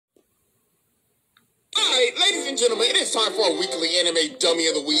Alright, ladies and gentlemen, it is time for a weekly anime dummy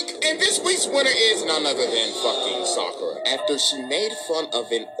of the week. And this week's winner is none other than fucking Sakura. After she made fun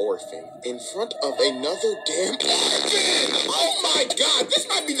of an orphan in front of another damn orphan! Oh my god, this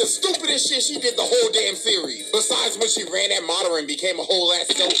might be the stupidest shit she did the whole damn series. Besides when she ran that model and became a whole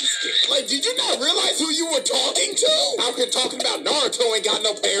ass selfie stick. Like, did you not realize who you were talking to? How can talking about Naruto ain't got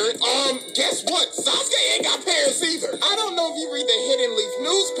no parents? Guess what? Sasuke ain't got parents either. I don't know if you read the Hidden Leaf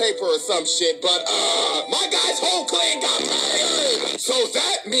newspaper or some shit, but my guy's whole clan got murdered. So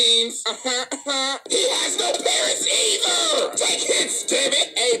that means he has no parents either. Take hints, damn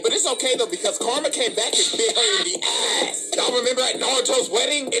it. Hey, but it's okay though because Karma came back and bit her in the ass. Y'all remember at Naruto's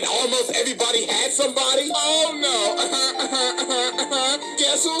wedding and almost everybody had somebody? Oh no.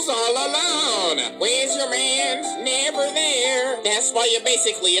 Guess who's all alone? Where's your man? Never there. That's why you're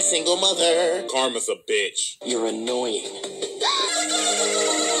basically a single mother. Karma's a bitch. You're annoying.